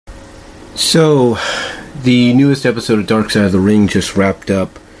So, the newest episode of Dark Side of the Ring just wrapped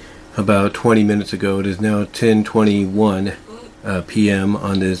up about 20 minutes ago. It is now 10:21 p.m.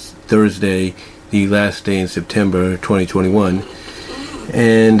 on this Thursday, the last day in September 2021.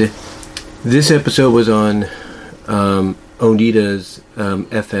 And this episode was on Onita's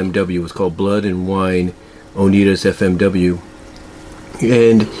FMW. It was called Blood and Wine, Onita's FMW.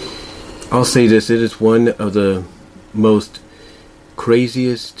 And I'll say this, it is one of the most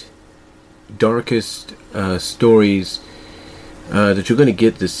craziest, darkest stories that you're going to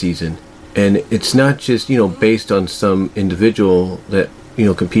get this season. And it's not just, based on some individual that,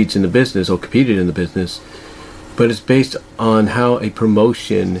 competes in the business or competed in the business, but it's based on how a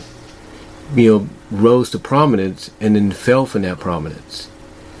promotion, rose to prominence and then fell from that prominence.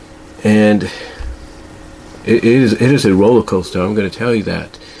 And it is a roller coaster, I'm going to tell you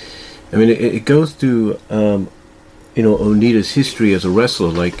that. I mean, it goes through, Onita's history as a wrestler.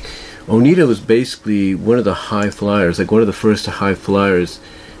 Like, Onita was basically one of the high flyers, like one of the first high flyers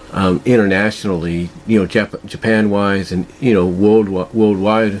internationally, Japan-wise and,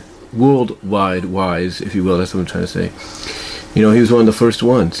 worldwide wise, if you will. That's what I'm trying to say. He was one of the first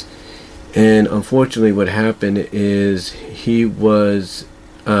ones. And unfortunately what happened is he was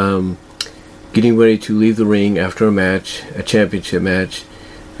getting ready to leave the ring after a match, a championship match,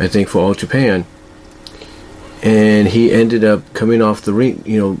 I think for All Japan. And he ended up coming off the ring,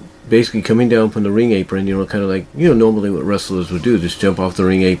 basically coming down from the ring apron, kind of like, normally what wrestlers would do, just jump off the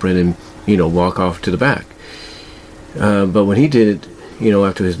ring apron and, walk off to the back. But when he did it,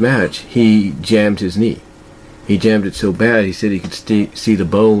 after his match, he jammed his knee. He jammed it so bad, he said he could see the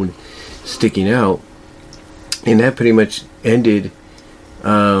bone sticking out. And that pretty much ended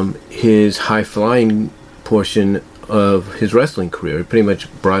his high-flying portion of his wrestling career. It pretty much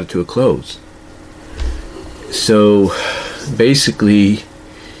brought it to a close. So, basically,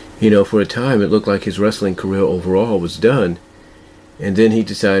 for a time, it looked like his wrestling career overall was done. And then he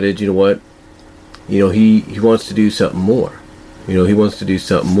decided, he wants to do something more. He wants to do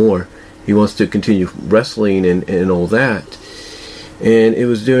something more. He wants to continue wrestling and all that. And it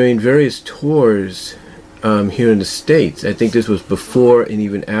was during various tours here in the States. I think this was before and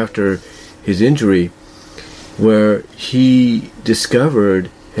even after his injury, where he discovered,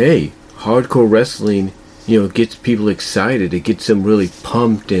 hey, hardcore wrestling, gets people excited. It gets them really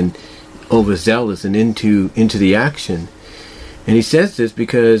pumped and overzealous and into the action. And he says this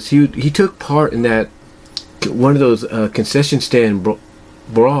because he took part in that one of those concession stand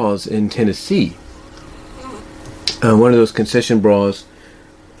brawls in Tennessee. One of those concession brawls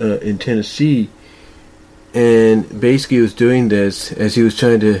in Tennessee, and basically he was doing this as he was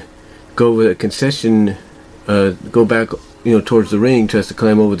trying to go over the concession, go back, towards the ring, tries to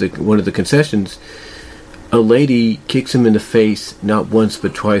climb over one of the concessions. A lady kicks him in the face not once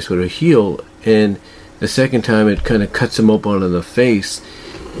but twice with her heel, and the second time it kind of cuts him open on the face,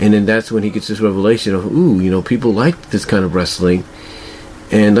 and then that's when he gets this revelation of, people like this kind of wrestling.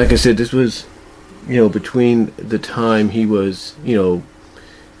 And like I said, this was, between the time he was,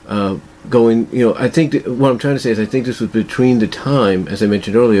 going, I think what I'm trying to say is I think this was between the time, as I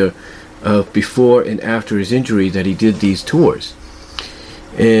mentioned earlier, before and after his injury that he did these tours.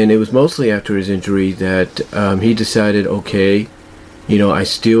 And it was mostly after his injury that he decided, okay, I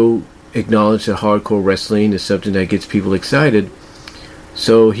still acknowledge that hardcore wrestling is something that gets people excited.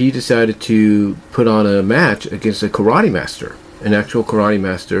 So he decided to put on a match against a karate master, an actual karate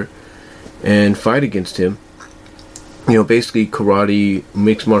master, and fight against him. Basically karate,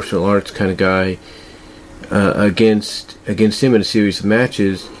 mixed martial arts kind of guy, against him in a series of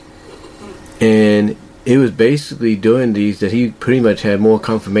matches. And it was basically doing these that he pretty much had more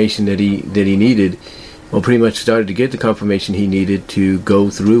confirmation that he needed, or pretty much started to get the confirmation he needed to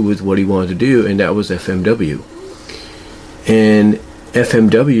go through with what he wanted to do, and that was FMW. And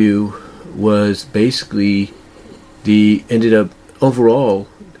FMW was basically FMW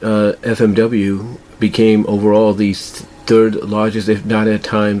became overall the third largest, if not at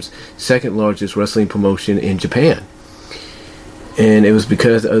times second largest wrestling promotion in Japan. And it was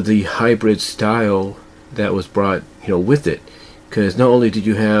because of the hybrid style that was brought, with it. Because not only did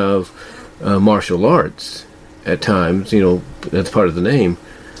you have martial arts at times, that's part of the name,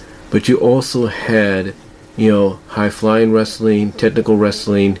 but you also had, high-flying wrestling, technical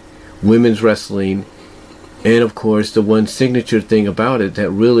wrestling, women's wrestling, and of course the one signature thing about it that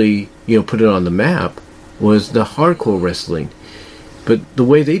really, put it on the map was the hardcore wrestling. But the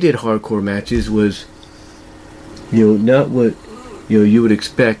way they did hardcore matches was, not what, you would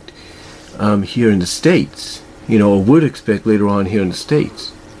expect here in the States, or would expect later on here in the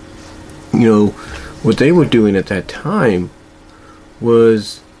States. What they were doing at that time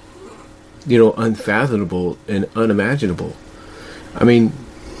was unfathomable and unimaginable. I mean,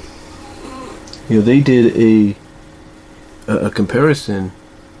 they did a comparison,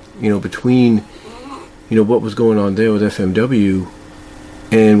 between, what was going on there with FMW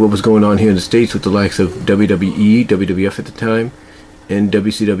and what was going on here in the States with the likes of WWE, WWF at the time, and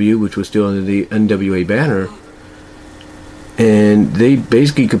WCW, which was still under the NWA banner. And they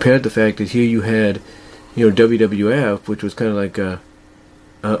basically compared the fact that here you had, WWF, which was kind of like a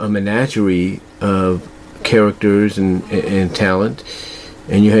menagerie of characters and talent,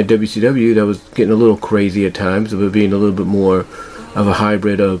 and you had WCW that was getting a little crazy at times, of it being a little bit more of a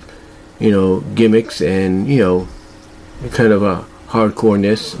hybrid of, gimmicks and, kind of a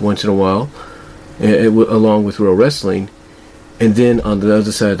hardcoreness once in a while, along with real wrestling. And then on the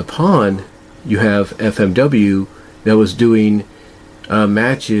other side of the pond, you have FMW that was doing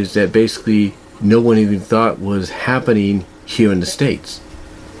matches that basically no one even thought was happening here in the States.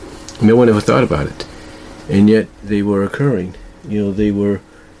 No one ever thought about it, and yet they were occurring. They were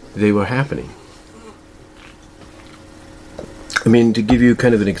happening. I mean, to give you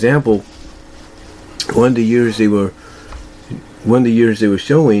kind of an example, one of the years they were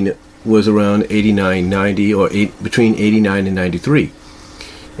showing was around 89, 90, or between 89 and 93.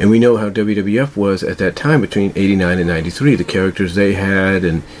 And we know how WWF was at that time between 89 and 93, the characters they had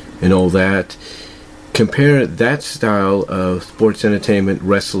and all that. Compare that style of sports entertainment,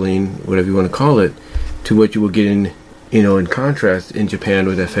 wrestling, whatever you want to call it, to what you were getting, in contrast in Japan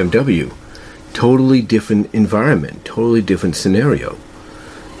with FMW. Totally different environment, totally different scenario.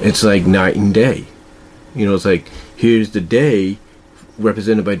 It's like night and day. It's like, here's the day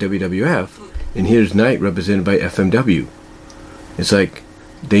represented by WWF, and here's night represented by FMW. It's like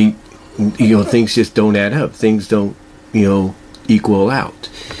they, things just don't add up. Things don't, equal out.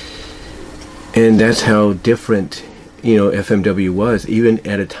 And that's how different, FMW was, even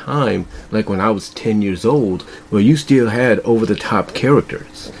at a time like when I was 10 years old, where you still had over-the-top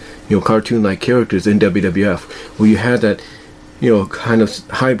characters, cartoon-like characters in WWF, where you had that, kind of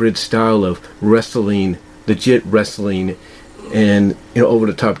hybrid style of wrestling, legit wrestling, and,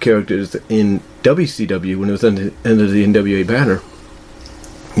 over-the-top characters in WCW when it was under the NWA banner.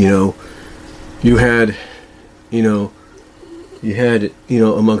 You had,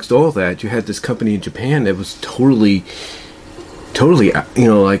 amongst all that, you had this company in Japan that was totally,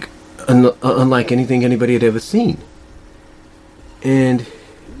 like unlike anything anybody had ever seen. And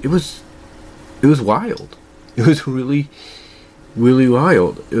it was wild. It was really, really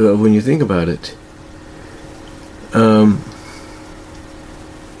wild when you think about it.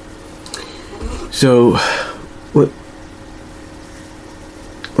 So, what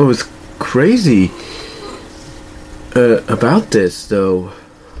was crazy about this, though,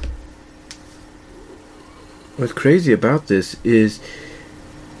 what's crazy about this is,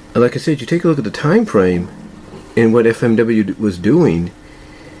 like I said, you take a look at the time frame and what FMW was doing,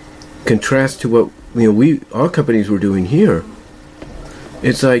 contrast to what our companies were doing here.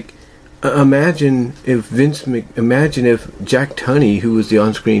 It's like, imagine if Jack Tunney, who was the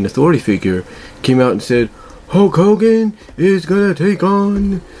on-screen authority figure, came out and said, Hulk Hogan is gonna take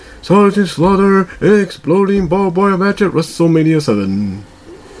on Sergeant Slaughter in an exploding barbed wire match at WrestleMania 7.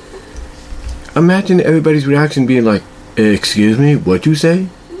 Imagine everybody's reaction being like, excuse me, what you say?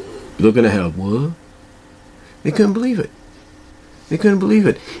 You're gonna have what? They couldn't believe it.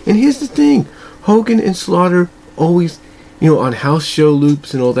 And here's the thing, Hogan and Slaughter always, on house show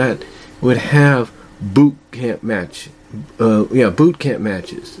loops and all that, would have boot camp matches,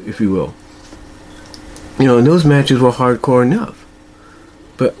 if you will. And those matches were hardcore enough.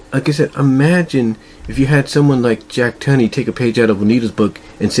 But like I said, imagine if you had someone like Jack Tunney take a page out of Onita's book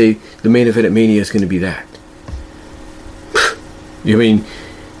and say the main event at Mania is going to be that.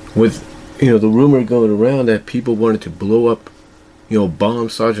 With the rumor going around that people wanted to blow up, bomb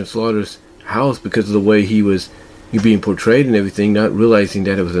Sergeant Slaughter's house because of the way he was being portrayed and everything, not realizing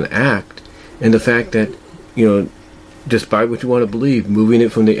that it was an act, and the fact that despite what you want to believe, moving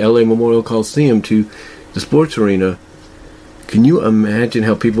it from the LA Memorial Coliseum to the sports arena. Can you imagine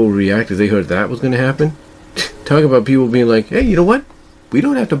how people react if they heard that was going to happen? Talk about people being like, hey, you know what? We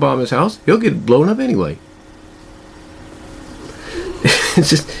don't have to bomb his house. He'll get blown up anyway. It's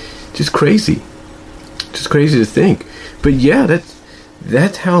just crazy. Just crazy to think. But yeah,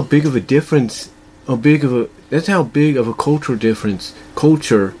 that's how big of a difference, that's how big of a culture difference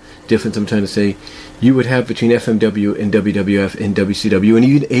I'm trying to say, you would have between FMW and WWF and WCW and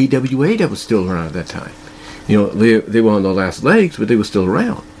even AWA that was still around at that time. They were on the last legs, but they were still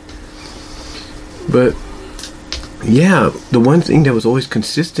around. But yeah, the one thing that was always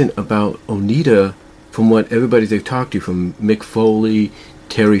consistent about Onita, from what everybody they've talked to, from Mick Foley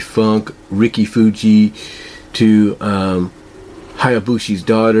Terry Funk, Ricky Fuji, to Hayabushi's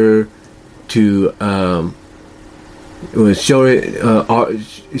daughter, to it was Shorin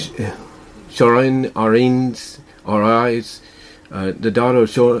Ari's the daughter of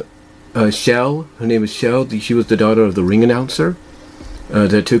Shell. Her name is Shell. She was the daughter of the ring announcer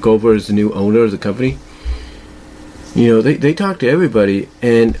that took over as the new owner of the company. You know, they talked to everybody,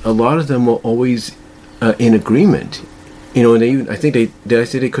 and a lot of them were always in agreement. You know, and they even, I think did I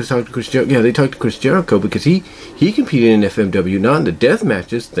say they could talk to Chris Jericho? Yeah, they talked to Chris Jericho because he competed in FMW, not in the death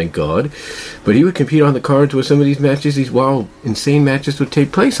matches, thank God, but he would compete on the cards where some of these matches, these wild, insane matches would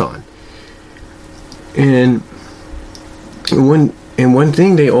take place on. And one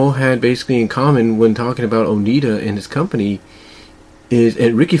thing they all had basically in common when talking about Onita and his company is,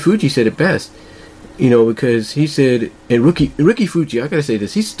 and Ricky Fuji said it best, you know, because he said, and Ricky Fuji, I gotta say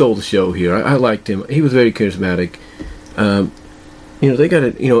this, he stole the show here. I liked him. He was very charismatic. You know, they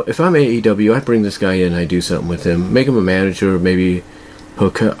gotta, you know, if I'm AEW, I bring this guy in and I do something with him. Make him a manager, or maybe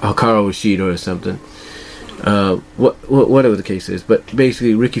Hikaru Ishida or something. Whatever the case is. But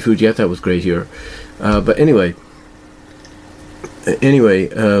basically, Ricky Fuji, I thought was great here. But anyway,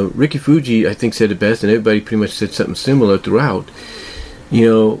 Ricky Fuji, I think, said it best, and everybody pretty much said something similar throughout. You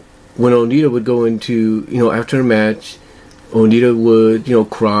know, when Onita would go into, you know, after a match, Onita would, you know,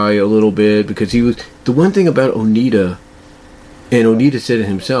 cry a little bit because he was, the one thing about Onita, and Onita said it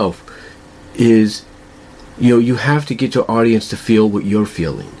himself, is, you know, you have to get your audience to feel what you're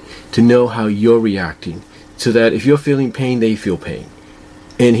feeling, to know how you're reacting, so that if you're feeling pain, they feel pain.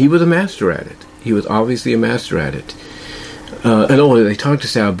 And he was a master at it. He was obviously a master at it. And they talked to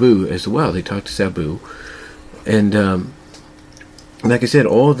Sabu as well. They talked to Sabu. And like I said,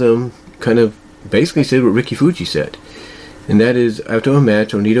 all of them kind of basically said what Ricky Fuji said. And that is, after a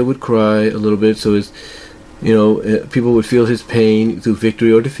match, Onita would cry a little bit, so his, you know, people would feel his pain through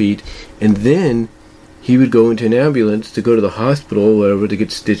victory or defeat. And then he would go into an ambulance to go to the hospital or whatever to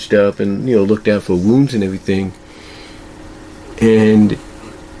get stitched up and, you know, looked out for wounds and everything. And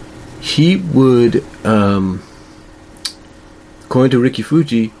he would, according to Ricky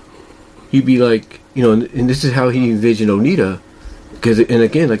Fuji, he'd be like, you know, and this is how he envisioned Onita, because, and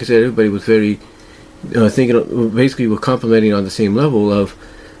again, like I said, everybody was very thinking, basically were complimenting on the same level of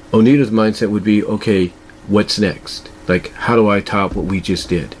Onita's mindset would be, okay, what's next? Like, how do I top what we just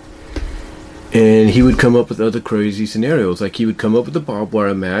did? And he would come up with other crazy scenarios. Like, he would come up with a barbed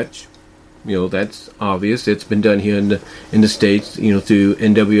wire match. You know, that's obvious. It's been done here in the States, you know, through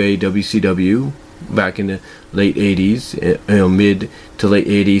NWA, WCW, back in the late 80s, you know, mid to late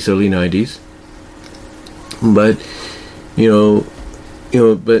 80s, early 90s. But,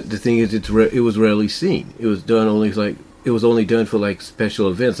 but the thing is, it was rarely seen. It was done only done for like special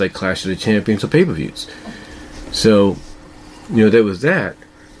events like Clash of the Champions or pay-per-views. So, you know, there was that.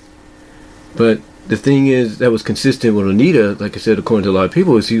 But the thing is, that was consistent with Onita, like I said, according to a lot of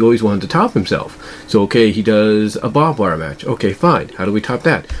people, is he always wanted to top himself. So, okay, he does a barbed wire match. Okay, fine. How do we top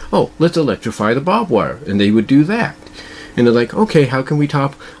that? Oh, let's electrify the barbed wire. And they would do that. And they're like, okay, how can we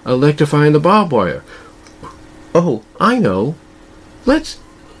top electrifying the barbed wire? Oh, I know. Let's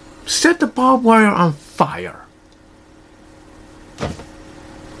set the barbed wire on fire.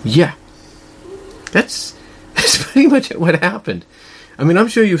 Yeah. That's pretty much what happened. I mean, I'm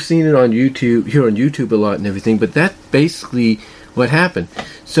sure you've seen it on YouTube, here on YouTube a lot and everything, but that's basically what happened.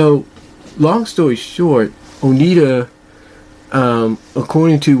 So, long story short, Onita,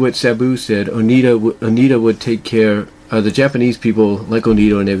 according to what Sabu said, Onita would take care, the Japanese people, like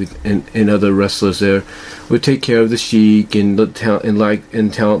Onita and other wrestlers there, would take care of the Sheik and talent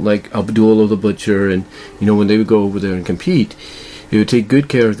like Abdullah the Butcher, and, you know, when they would go over there and compete, he would take good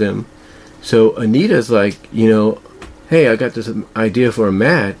care of them. So, Onita's like, you know, hey, I got this idea for a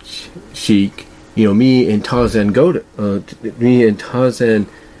match, Sheik. You know, me and Tarzan Goto, me and Tarzan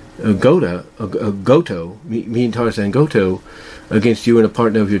Goto against you and a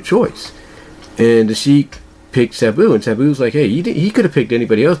partner of your choice. And the Sheik picked Sabu, and Sabu's like, hey, he could have picked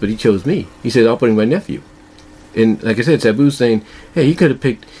anybody else, but he chose me. He said, I'll bring my nephew. And like I said, Sabu's saying, hey, he could have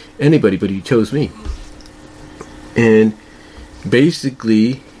picked anybody, but he chose me. And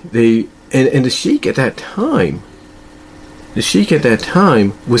basically, and the Sheik at that time,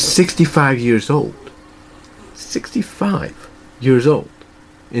 was 65 years old. 65 years old.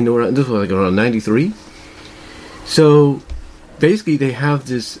 This was like around 93. So, basically they have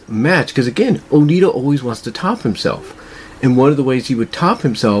this match, because again, Onita always wants to top himself. And one of the ways he would top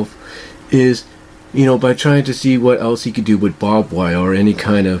himself is, you know, by trying to see what else he could do with barbed wire or any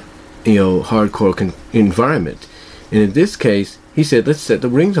kind of, you know, hardcore environment. And in this case, he said, let's set the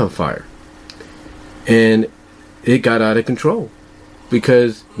rings on fire. And it got out of control.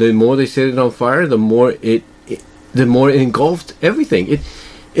 because the more they set it on fire, the more it engulfed everything.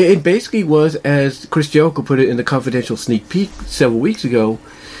 It basically was, as Chris Jericho put it in the Confidential sneak peek several weeks ago,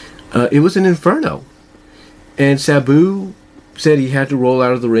 it was an inferno. And Sabu said he had to roll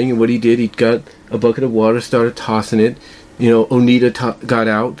out of the ring, and what he did, he got a bucket of water, started tossing it. Onita got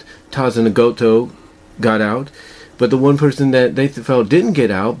out, Taza Nagoto got out, but the one person that they felt didn't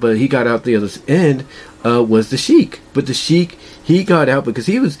get out, but he got out the other end, was the Sheik. But the Sheik, he got out because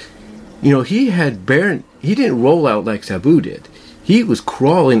he was, he didn't roll out like Sabu did. He was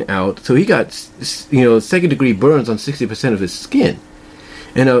crawling out, so he got, second-degree burns on 60% of his skin.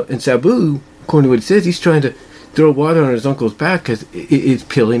 And Sabu, according to what he says, he's trying to throw water on his uncle's back because it's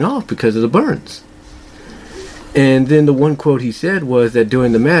peeling off because of the burns. And then the one quote he said was that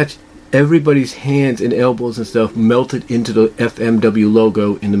during the match, everybody's hands and elbows and stuff melted into the FMW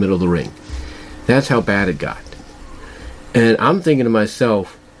logo in the middle of the ring. That's how bad it got. And I'm thinking to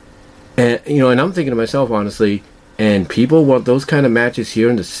myself, honestly, and people want those kind of matches here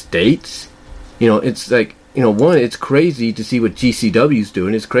in the States. It's like, one, it's crazy to see what GCW's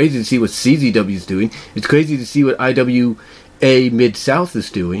doing. It's crazy to see what CZW's doing. It's crazy to see what IWA Mid-South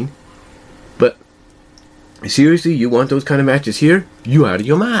is doing. But seriously, you want those kind of matches here? You out of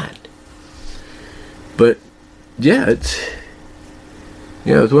your mind. But yeah, it's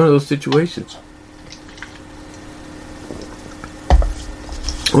one of those situations.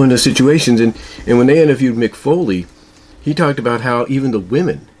 One of those situations, and when they interviewed Mick Foley, he talked about how even the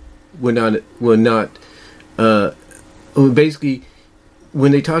women were not basically,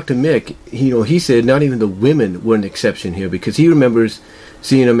 when they talked to Mick, he said not even the women were an exception here, because he remembers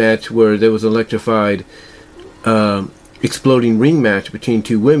seeing a match where there was an electrified exploding ring match between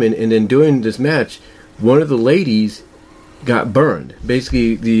two women, and then during this match, one of the ladies got burned.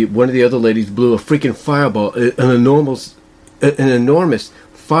 Basically, one of the other ladies blew a freaking fireball, an enormous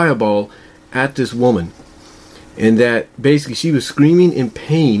fireball at this woman, and that basically she was screaming in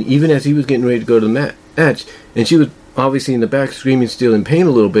pain even as he was getting ready to go to the match, and she was obviously in the back screaming still in pain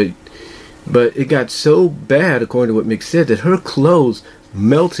a little bit, but it got so bad, according to what Mick said, that her clothes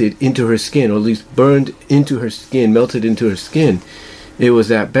melted into her skin, or at least burned into her skin, melted into her skin. It was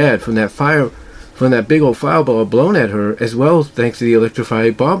that bad from that big old fireball blown at her, as well as thanks to the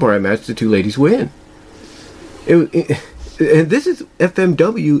electrified barbed wire match the two ladies win. And this is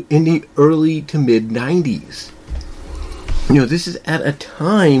FMW in the early to mid 90s. This is at a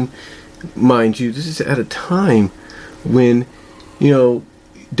time, mind you, when,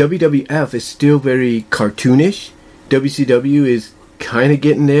 WWF is still very cartoonish. WCW is kind of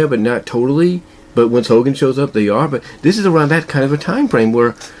getting there, but not totally. But once Hogan shows up, they are. But this is around that kind of a time frame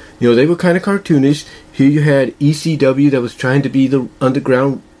where, they were kind of cartoonish. Here you had ECW that was trying to be the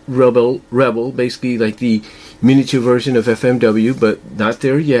underground rebel, basically like the miniature version of FMW, but not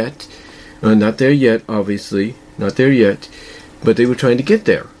there yet. Obviously. Not there yet. But they were trying to get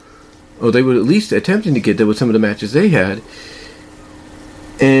there. Or they were at least attempting to get there with some of the matches they had.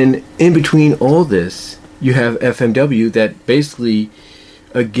 And in between all this, you have FMW that basically,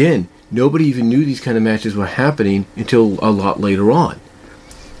 again, nobody even knew these kind of matches were happening until a lot later on.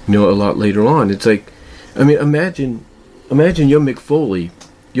 It's like, imagine you're Mick Foley.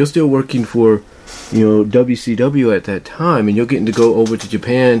 You're still working for, WCW at that time, and you're getting to go over to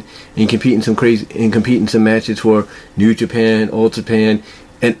Japan and compete in some matches for New Japan, All Japan,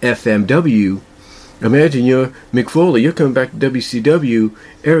 and FMW. Imagine you're Mick Foley, you're coming back to WCW,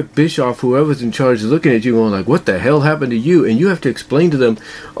 Eric Bischoff, whoever's in charge, is looking at you going like, what the hell happened to you? And you have to explain to them,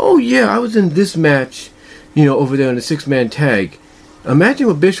 oh yeah, I was in this match, over there in the 6-man tag. Imagine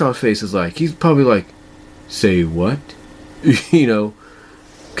what Bischoff's face is like. He's probably like, say what?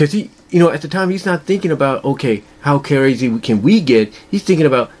 Because he, at the time, he's not thinking about, okay, how crazy can we get? He's thinking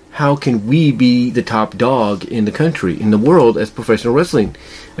about, how can we be the top dog in the country, in the world, as professional wrestling,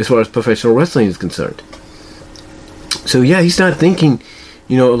 as far as professional wrestling is concerned. So yeah, he's not thinking,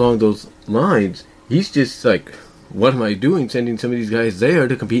 along those lines. He's just like, what am I doing, sending some of these guys there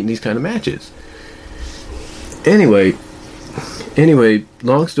to compete in these kind of matches? Anyway,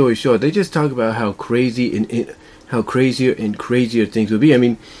 long story short, they just talk about how crazy and how crazier and crazier things would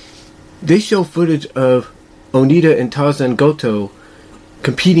be. They show footage of Onita and Tarzan Goto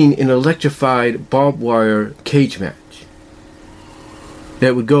competing in an electrified barbed wire cage match.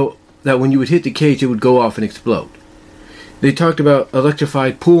 That when you would hit the cage, it would go off and explode. They talked about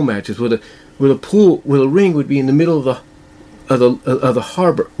electrified pool matches where the ring would be in the middle of the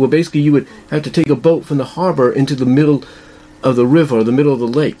harbor. Where basically you would have to take a boat from the harbor into the middle of the river or the middle of the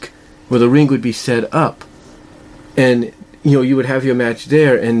lake, where the ring would be set up. And you would have your match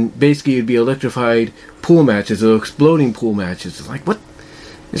there, and basically it'd be electrified pool matches or exploding pool matches. It's like, what?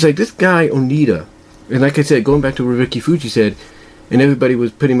 It's like this guy, Onita, and like I said, going back to what Ricky Fuji said, and everybody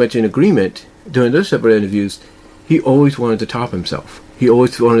was pretty much in agreement during those separate interviews, he always wanted to top himself. He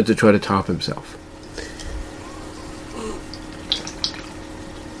always wanted to try to top himself.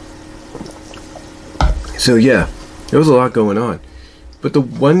 So yeah, there was a lot going on. But the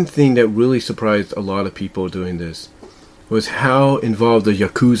one thing that really surprised a lot of people doing this was how involved the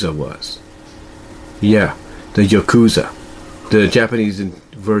Yakuza was. Yeah, the Yakuza. The Japanese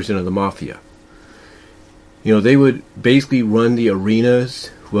version of the Mafia. They would basically run the arenas,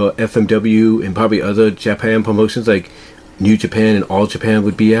 well, FMW and probably other Japan promotions like New Japan and All Japan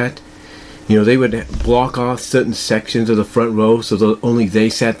would be at. They would block off certain sections of the front row so that only they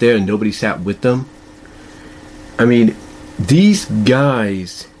sat there and nobody sat with them. I mean, these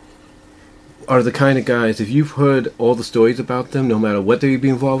guys are the kind of guys, if you've heard all the stories about them, no matter what they be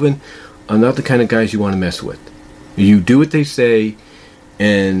involved in, are not the kind of guys you want to mess with. You do what they say,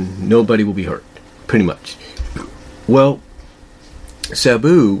 and nobody will be hurt, pretty much. Well,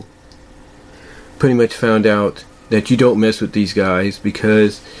 Sabu pretty much found out that you don't mess with these guys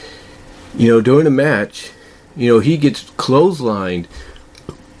because, during the match, he gets clotheslined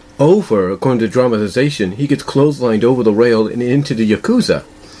over, according to dramatization, he gets clotheslined over the rail and into the Yakuza.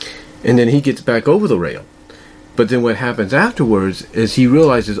 And then he gets back over the rail. But then what happens afterwards is he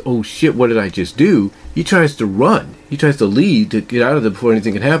realizes, oh shit, what did I just do? He tries to run. He tries to leave to get out of there before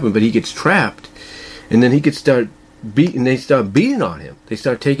anything can happen, but he gets trapped. And then he gets they start beating on him. They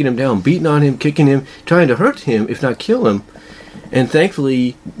start taking him down, beating on him, kicking him, trying to hurt him, if not kill him. And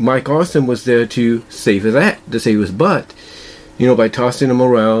thankfully, Mike Austin was there to save his butt. By tossing him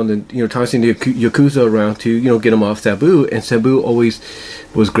around and, tossing the Yakuza around to, get him off Sabu. And Sabu always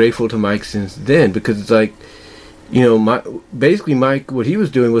was grateful to Mike since then, because it's like, basically Mike, what he was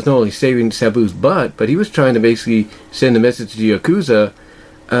doing was not only saving Sabu's butt, but he was trying to basically send a message to the Yakuza,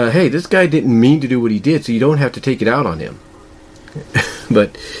 hey, this guy didn't mean to do what he did, so you don't have to take it out on him.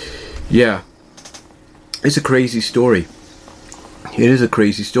 But, yeah, it's a crazy story. It is a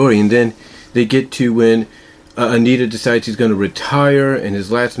crazy story. And then they get to when Onita decides he's going to retire, and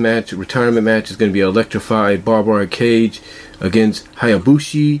his last retirement match is going to be electrified barbed wire cage against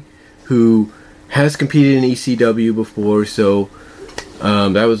Hayabushi, who has competed in ECW before. So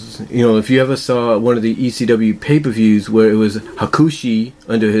that was, if you ever saw one of the ECW pay-per-views where it was Hakushi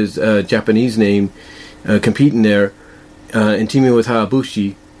under his Japanese name competing there and teaming with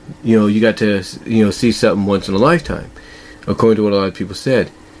Hayabushi, you got to see something once in a lifetime, according to what a lot of people said.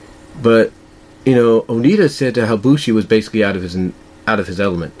 But Onita said that Hayabushi was basically out of his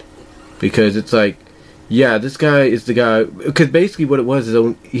element, because it's like, yeah, this guy is the guy. Because basically what it was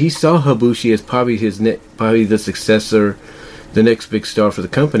is he saw Hayabushi as probably probably the successor, the next big star for the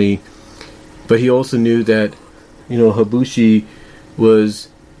company, but he also knew that Hayabushi was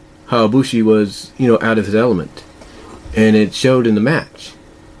out of his element, and it showed in the match.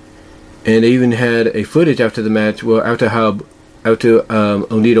 And they even had a footage after the match, well, after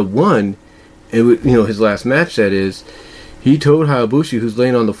Onita won. His last match, that is, he told Hayabushi, who's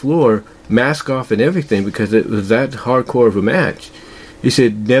laying on the floor, mask off and everything, because it was that hardcore of a match. He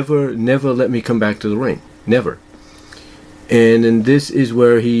said, never let me come back to the ring. Never. And then this is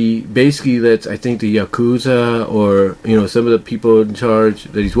where he basically lets, I think, the Yakuza or, some of the people in charge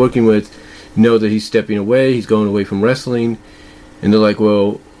that he's working with know that he's stepping away, he's going away from wrestling. And they're like,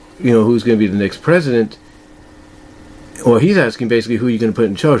 well, who's going to be the next president? Well, he's asking basically who you're going to put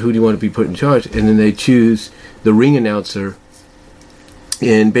in charge. Who do you want to be put in charge? And then they choose the ring announcer.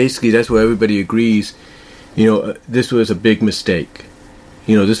 And basically that's where everybody agrees, this was a big mistake.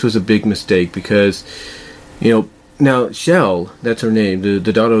 This was a big mistake because, now Shell, that's her name, the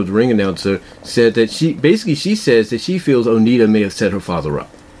daughter of the ring announcer, said that she says that she feels Onita may have set her father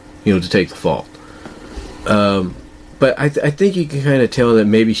up, to take the fall. But I think you can kind of tell that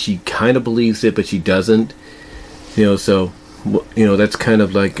maybe she kind of believes it, but she doesn't. So, that's kind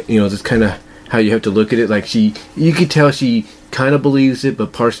of like, that's kind of how you have to look at it. Like you could tell she kind of believes it,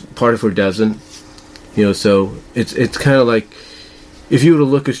 but part of her doesn't. So it's kind of like if you were to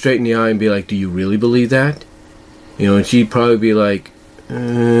look her straight in the eye and be like, do you really believe that? And she'd probably be like, she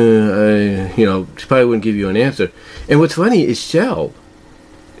probably wouldn't give you an answer. And what's funny is Shell,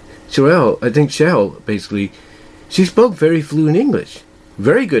 basically, she spoke very fluent English,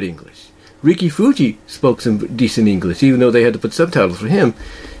 very good English. Ricky Fuji spoke some decent English, even though they had to put subtitles for him.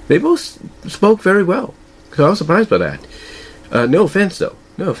 They both spoke very well. So I was surprised by that. No offense, though.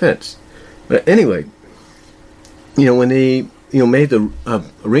 No offense. But anyway, when they, made the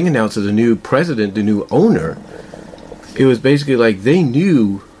ring announcer the new president, the new owner, it was basically like they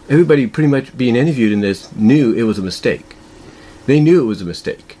knew, everybody pretty much being interviewed in this knew it was a mistake. They knew it was a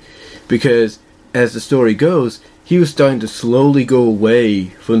mistake. Because as the story goes, he was starting to slowly go away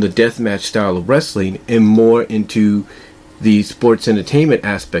from the deathmatch style of wrestling and more into the sports entertainment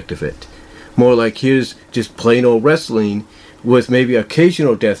aspect of it. More like here's just plain old wrestling with maybe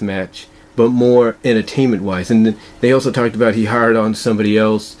occasional deathmatch, but more entertainment-wise. And they also talked about he hired on somebody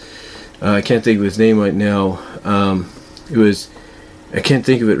else. I can't think of his name right now. I can't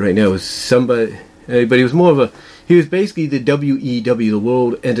think of it right now. It was somebody, but he was more of a, he was basically the WEW, the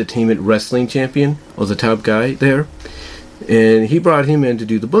World Entertainment Wrestling Champion, was the top guy there. And he brought him in to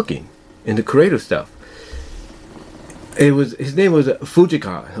do the booking and the creative stuff. His name was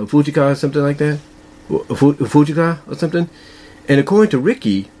Fujika or something like that. Fujika or something. And according to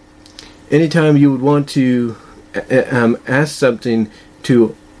Ricky, anytime you would want to ask something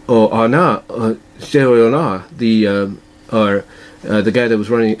to Shiro Ona, the guy that was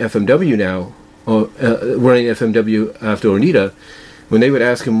running FMW now, or running FMW after Onita, when they would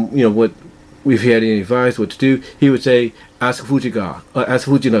ask him, what, if he had any advice, what to do, he would say, ask Fujinaka.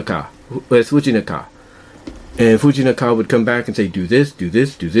 And Fujinaka would come back and say, do this, do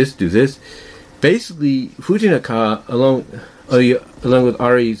this, do this, do this. Basically, Fujinaka, along with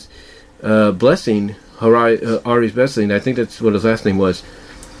Ari's blessing, Ari's blessing, I think that's what his last name was,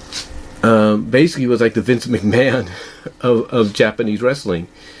 basically was like the Vince McMahon of Japanese wrestling.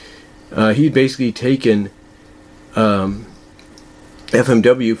 He'd basically taken FMW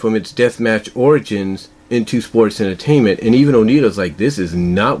from its deathmatch origins into sports entertainment, and even Onita's like, this is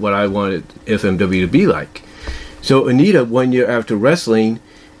not what I wanted FMW to be like. So Onita, 1 year after wrestling,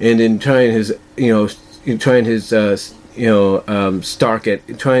 and then trying his legs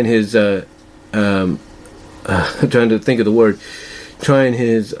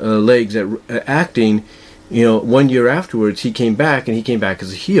at acting, 1 year afterwards, he came back, and he came back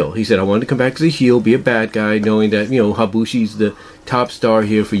as a heel. He said, I wanted to come back as a heel, be a bad guy, knowing that, Habushi's the top star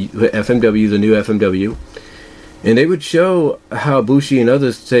here for FMW, the new FMW. And they would show how Bushi and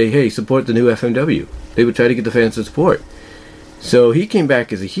others say, hey, support the new FMW. They would try to get the fans to support. So he came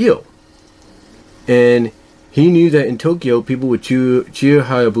back as a heel. And he knew that in Tokyo, people would cheer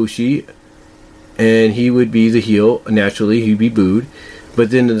Hayabushi, and he would be the heel. Naturally, he'd be booed.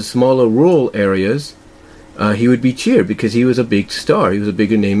 But then in the smaller rural areas, he would be cheered because he was a big star. He was a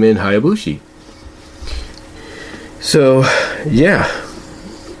bigger name than Hayabushi. So,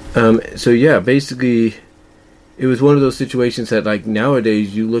 basically, it was one of those situations that, like,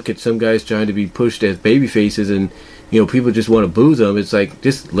 nowadays, you look at some guys trying to be pushed as baby faces, and, people just want to boo them. It's like,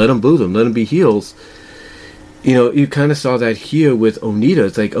 just let them boo them. Let them be heels. You kind of saw that here with Onita.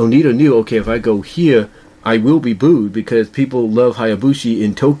 It's like, Onita knew, okay, if I go here, I will be booed because people love Hayabushi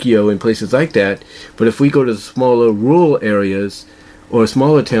in Tokyo and places like that. But if we go to the smaller rural areas or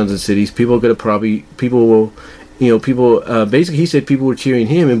smaller towns and cities, basically he said people were cheering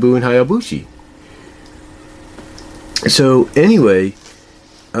him and booing Hayabushi. So anyway,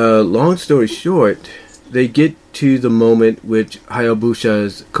 long story short, they get to the moment which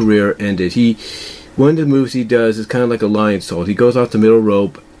Hayabusha's career ended. One of the moves he does is kind of like a lion salt. He goes off the middle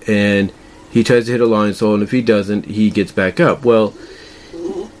rope and he tries to hit a lion salt, and if he doesn't, he gets back up. Well,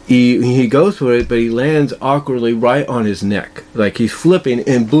 he goes for it, but he lands awkwardly right on his neck. Like he's flipping,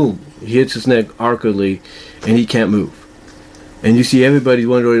 and boom, he hits his neck awkwardly, and he can't move. And you see everybody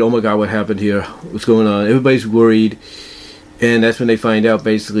wondering, oh my God, what happened here? What's going on? Everybody's worried, and that's when they find out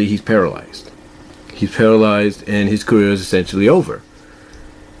basically he's paralyzed. He's paralyzed, and his career is essentially over.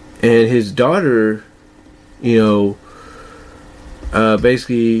 And his daughter,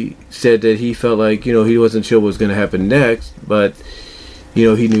 basically said that he felt like, he wasn't sure what was going to happen next, but, he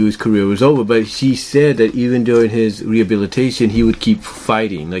knew his career was over. But she said that even during his rehabilitation, he would keep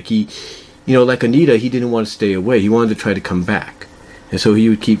fighting. Like like Onita, he didn't want to stay away. He wanted to try to come back. And so he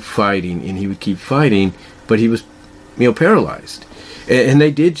would keep fighting, and he would keep fighting, but he was, paralyzed. And they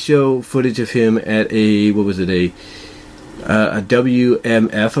did show footage of him at a WMF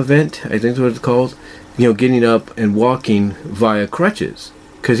event, I think that's what it's called, getting up and walking via crutches,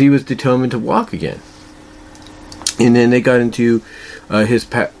 because he was determined to walk again. And then they got into the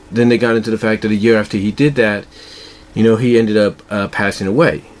fact that a year after he did that, he ended up passing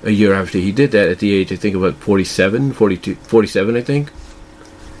away a year after he did that at the age, I think, about 47, I think.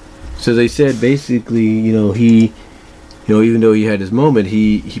 So they said basically, he, even though he had his moment,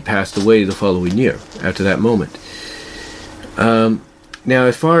 he passed away the following year after that moment. Now,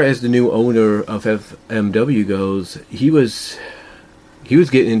 as far as the new owner of FMW goes, he was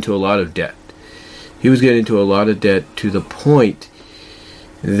getting into a lot of debt. He was getting into a lot of debt to the point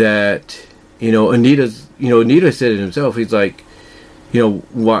that, Onita said it himself. He's like,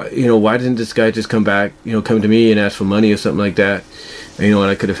 why didn't this guy just come back, come to me and ask for money or something like that, and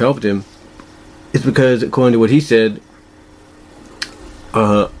I could have helped him. It's because, according to what he said,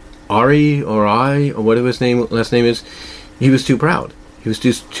 Ari or whatever his last name is, he was too proud. He was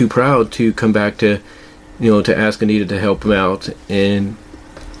just too proud to come back to, to ask Anita to help him out, and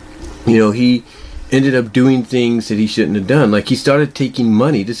he ended up doing things that he shouldn't have done. Like, he started taking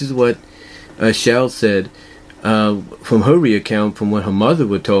money. This is what Shell said from her reaccount, from what her mother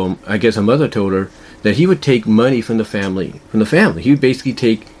would tell him. I guess her mother told her that he would take money from the family. He would basically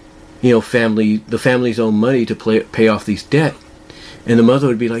take, the family's own money to pay off these debt. And the mother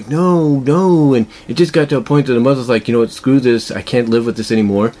would be like, no. And it just got to a point that the mother's like, screw this. I can't live with this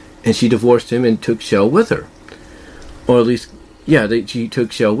anymore. And she divorced him and took Shell with her. Or at least, she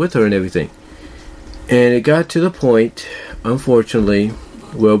took Shell with her and everything. And it got to the point, unfortunately,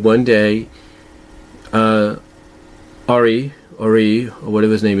 where one day, Ari, or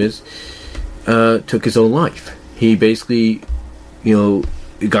whatever his name is, took his own life. He basically,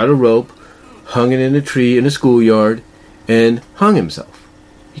 got a rope, hung it in a tree in a schoolyard, and hung himself.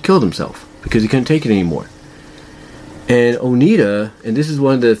 He killed himself because he couldn't take it anymore. And Onita, and this is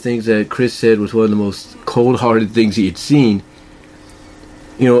one of the things that Chris said was one of the most cold-hearted things he had seen.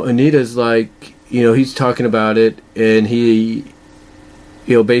 Onita's like, he's talking about it, and he,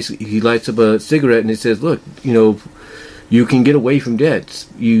 basically he lights up a cigarette and he says, look, you can get away from debts.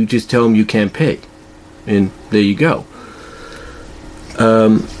 You just tell them you can't pay. And there you go.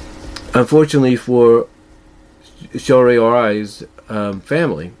 Unfortunately for Shohreh Arai's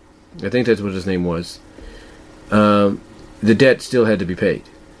family, I think that's what his name was, the debt still had to be paid.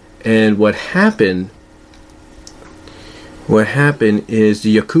 And what happened is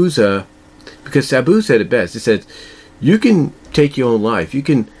the Yakuza, because Sabu said it best, he said, you can take your own life, you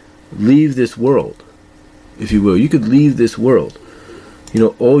can leave this world, if you will, you could leave this world,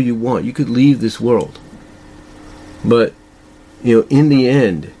 all you want, you could leave this world, but in the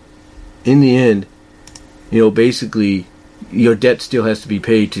end, basically, your debt still has to be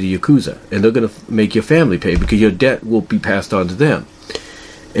paid to the Yakuza, and they're going to make your family pay because your debt will be passed on to them.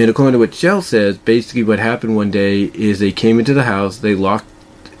 And according to what Shell says, basically what happened one day is they came into the house, they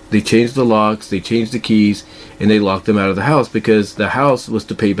changed the locks, they changed the keys, and they locked them out of the house because the house was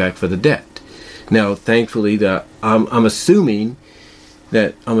to pay back for the debt. Now, thankfully, I'm assuming,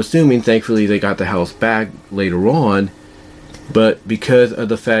 thankfully, they got the house back later on. But because of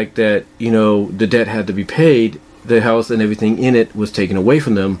the fact that, the debt had to be paid, the house and everything in it was taken away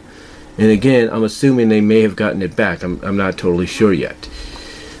from them. And again, I'm assuming they may have gotten it back. I'm not totally sure yet.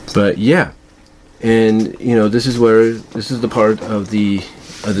 But yeah. And, this is the part of the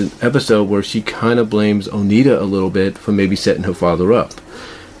episode where she kind of blames Onita a little bit for maybe setting her father up.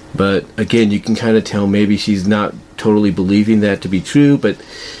 But again, you can kind of tell maybe she's not totally believing that to be true, but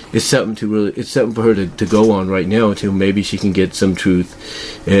it's something for her to go on right now until maybe she can get some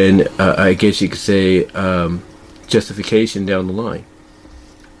truth, and I guess you could say justification down the line.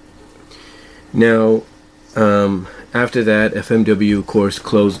 Now, after that, FMW of course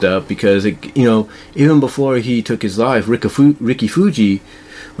closed up because even before he took his life, Ricky Fuji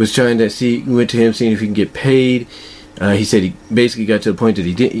was trying to went to him seeing if he can get paid. He said he basically got to the point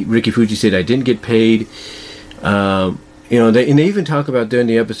that Ricky Fuji said, I didn't get paid. They even talk about during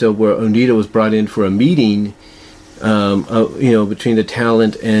the episode where Onita was brought in for a meeting, between the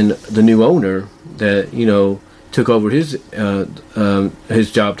talent and the new owner that, took over his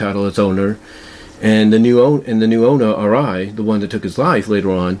job title as owner. And the new owner, Arai, the one that took his life later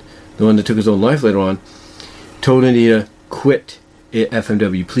on, told Onita, quit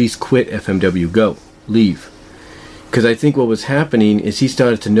FMW. Please quit FMW. Go. Leave. Because I think what was happening is he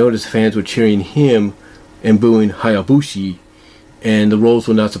started to notice fans were cheering him and booing Hayabusa, and the roles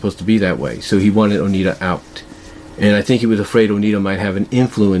were not supposed to be that way. So he wanted Onita out. And I think he was afraid Onita might have an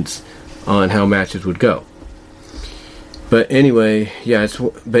influence on how matches would go. But anyway,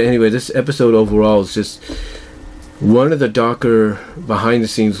 this episode overall is just one of the darker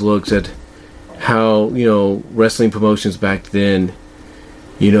behind-the-scenes looks at how, wrestling promotions back then,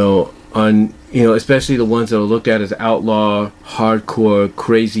 especially the ones that are looked at as outlaw, hardcore,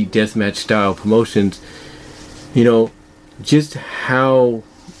 crazy deathmatch style promotions, just how,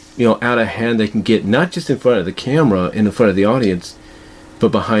 out of hand they can get, not just in front of the camera and in front of the audience,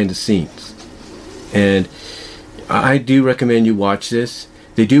 but behind the scenes. And I do recommend you watch this.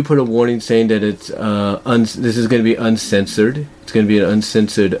 They do put a warning saying that it's this is going to be uncensored. It's going to be an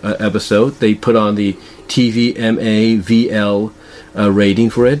uncensored episode. They put on the TVMA VL rating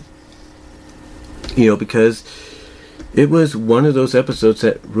for it. Because it was one of those episodes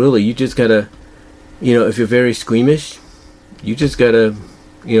that really you just gotta, if you're very squeamish, you just gotta,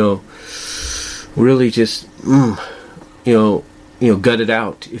 really just, gut it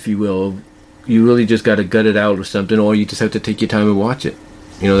out, if you will. You really just gotta gut it out or something, or you just have to take your time and watch it.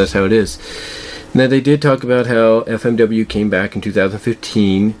 That's how it is. Now, they did talk about how FMW came back in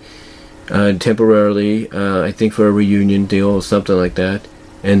 2015, temporarily, I think for a reunion deal or something like that,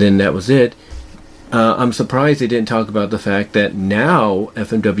 and then that was it. I'm surprised they didn't talk about the fact that now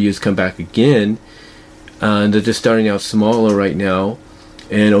FMW has come back again, and they're just starting out smaller right now,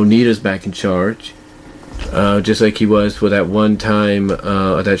 and Onita's back in charge, just like he was for that one time,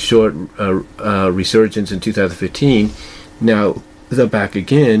 that short resurgence in 2015. Now they're back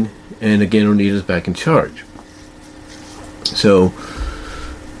again, and again Onita's back in charge. So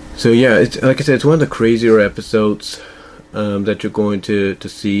yeah, it's like I said, it's one of the crazier episodes that you're going to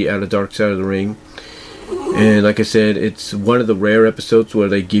see out of Dark Side of the Ring. And like I said, it's one of the rare episodes where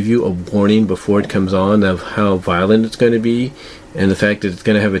they give you a warning before it comes on of how violent it's going to be, and the fact that it's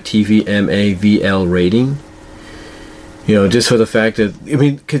going to have a TVMA VL rating. Just for the fact that,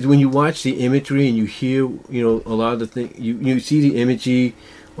 because when you watch the imagery and you hear, a lot of the things, you see the imagery,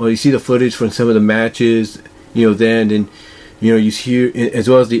 or you see the footage from some of the matches, then, and, you hear, as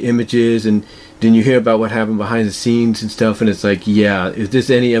well as the images, and then you hear about what happened behind the scenes and stuff, and it's like, yeah, if there's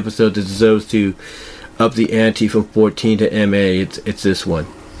any episode that deserves to up the ante from 14 to MA, it's this one.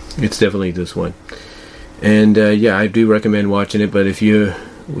 It's definitely this one. And yeah, I do recommend watching it, but if you're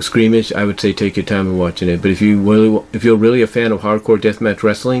squeamish, I would say take your time in watching it. But if you're really a fan of hardcore deathmatch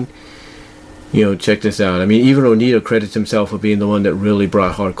wrestling, check this out. Even Onita credits himself for being the one that really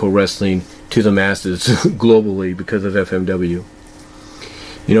brought hardcore wrestling to the masses globally because of FMW.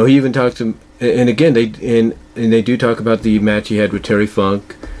 He even talks to, and again, they do talk about the match he had with Terry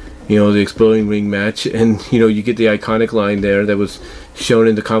Funk, the exploding ring match, and you get the iconic line there that was shown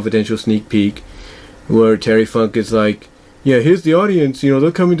in the confidential sneak peek, where Terry Funk is like, "Yeah, here's the audience.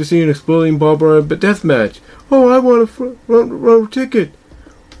 They're coming to see an exploding barbed wire death match. Oh, I want a front row ticket.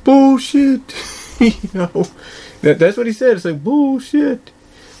 Bullshit." That's what he said. It's like bullshit.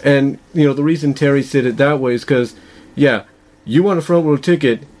 And the reason Terry said it that way is because, yeah, you want a front row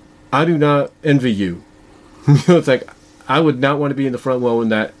ticket. I do not envy you. It's like, I would not want to be in the front row when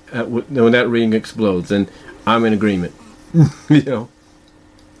that ring explodes, and I'm in agreement.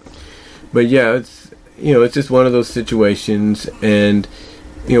 But yeah, it's just one of those situations, and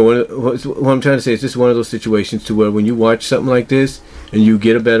what I'm trying to say is just one of those situations to where when you watch something like this and you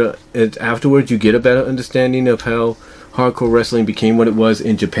get afterwards you get a better understanding of how hardcore wrestling became what it was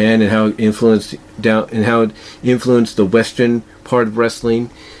in Japan, and how it influenced the Western part of wrestling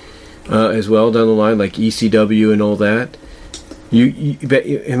as well down the line, like ECW and all that.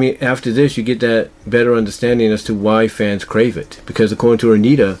 After this, you get that better understanding as to why fans crave it. Because according to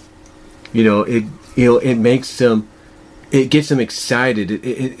Onita, it makes them, it gets them excited.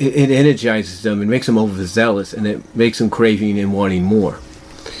 It energizes them. It makes them overzealous, and it makes them craving and wanting more.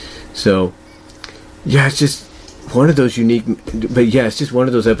 So, yeah, it's just one of those unique. But yeah, it's just one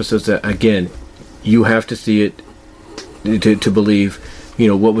of those episodes that, again, you have to see it to believe,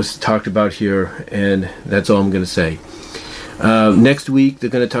 what was talked about here, and that's all I'm going to say. Next week,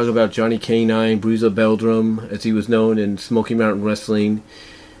 they're going to talk about Johnny K9, Bruiser Beldrum, as he was known in Smoky Mountain Wrestling.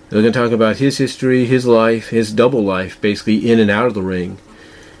 They're going to talk about his history, his life, his double life, basically in and out of the ring,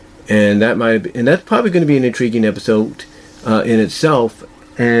 and that's probably going to be an intriguing episode in itself.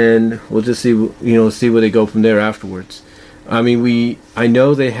 And we'll just see where they go from there afterwards. I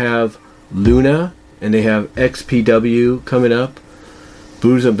know they have Luna and they have XPW coming up,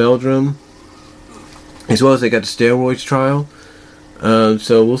 Bruiser Beldrum, as well as they got the steroids trial.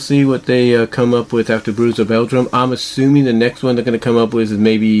 So we'll see what they come up with after Bruiser Beldrum. I'm assuming the next one they're going to come up with is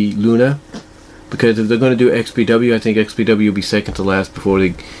maybe Luna, because if they're going to do XPW, I think XPW will be second to last before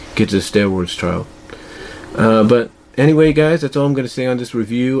they get to the steroids trial. But anyway, guys, that's all I'm going to say on this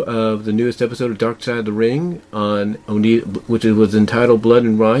review of the newest episode of Dark Side of the Ring on Onita, which was entitled Blood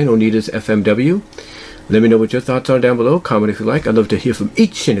and Wine, Onita's FMW. Let me know what your thoughts are down below. Comment if you like. I'd love to hear from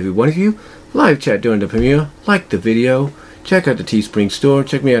each and every one of you. Live chat during the premiere. Like the video. Check out the Teespring store.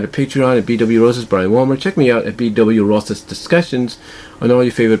 Check me out at Patreon at BW Rosas Brian Walmer. Check me out at BW Rosas Discussions on all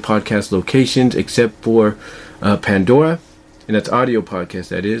your favorite podcast locations except for Pandora. And that's audio podcast,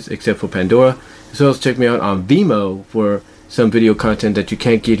 that is, except for Pandora. As well as check me out on Vimeo for some video content that you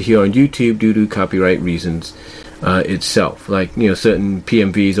can't get here on YouTube due to copyright reasons itself. Like, certain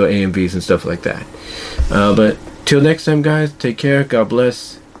PMVs or AMVs and stuff like that. But till next time, guys, take care. God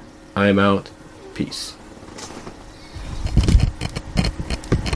bless. I am out. Peace.